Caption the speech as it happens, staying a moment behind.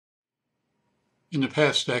In the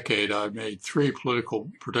past decade, I've made 3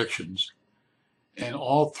 political predictions, and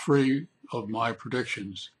all 3 of my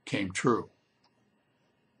predictions came true.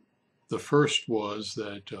 The first was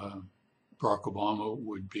that Barack Obama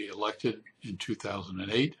would be elected in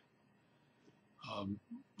 2008.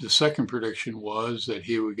 The second prediction was that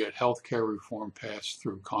he would get health care reform passed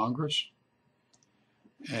through Congress.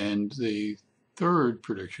 And the third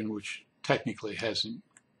prediction, which technically hasn't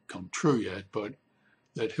come true yet, but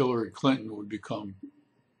that Hillary Clinton would become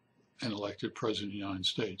an elected president of the United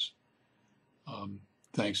States.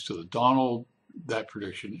 Thanks to the Donald, that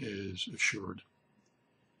prediction is assured.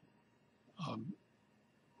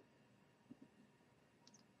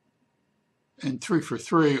 And 3 for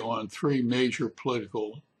 3 on 3 major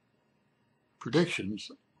political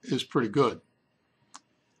predictions is pretty good.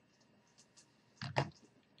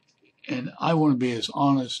 And I want to be as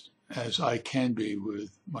honest as I can be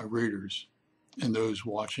with my readers and those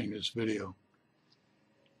watching this video.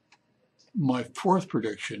 My fourth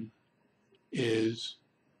prediction is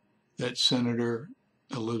that Senator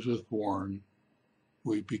Elizabeth Warren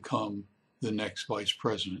will become the next vice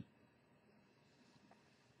president.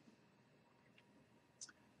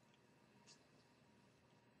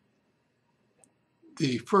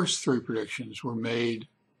 The first 3 predictions were made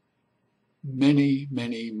many,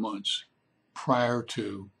 many months prior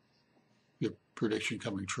to the prediction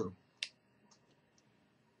coming true.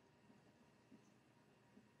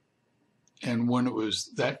 And when it was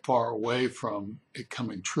that far away from it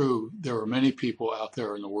coming true, there were many people out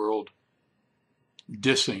there in the world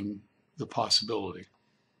dissing the possibility.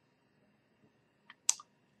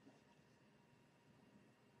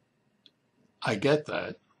 I get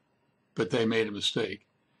that, but they made a mistake.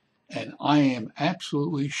 And I am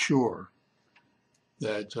absolutely sure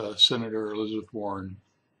that Senator Elizabeth Warren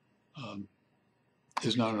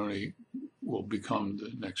is not only will become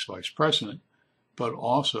the next vice president, but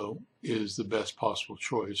also is the best possible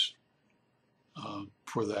choice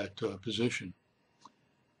for that position.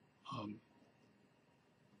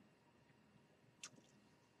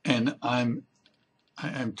 And I'm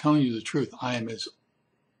telling you the truth, I am as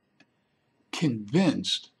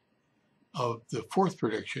convinced of the fourth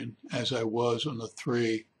prediction as I was on the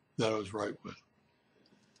 3 that I was right with.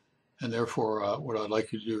 And therefore, what I'd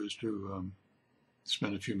like you to do is to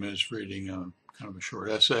spend a few minutes reading kind of a short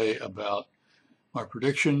essay about my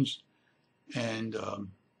predictions, and on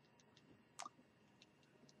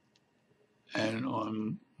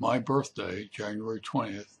my birthday, January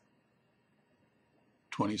 20th,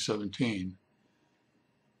 2017,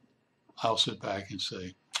 I'll sit back and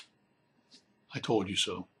say, I told you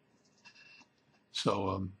so.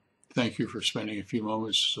 So thank you for spending a few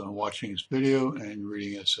moments watching this video and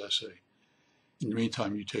reading this essay. In the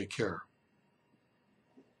meantime, you take care.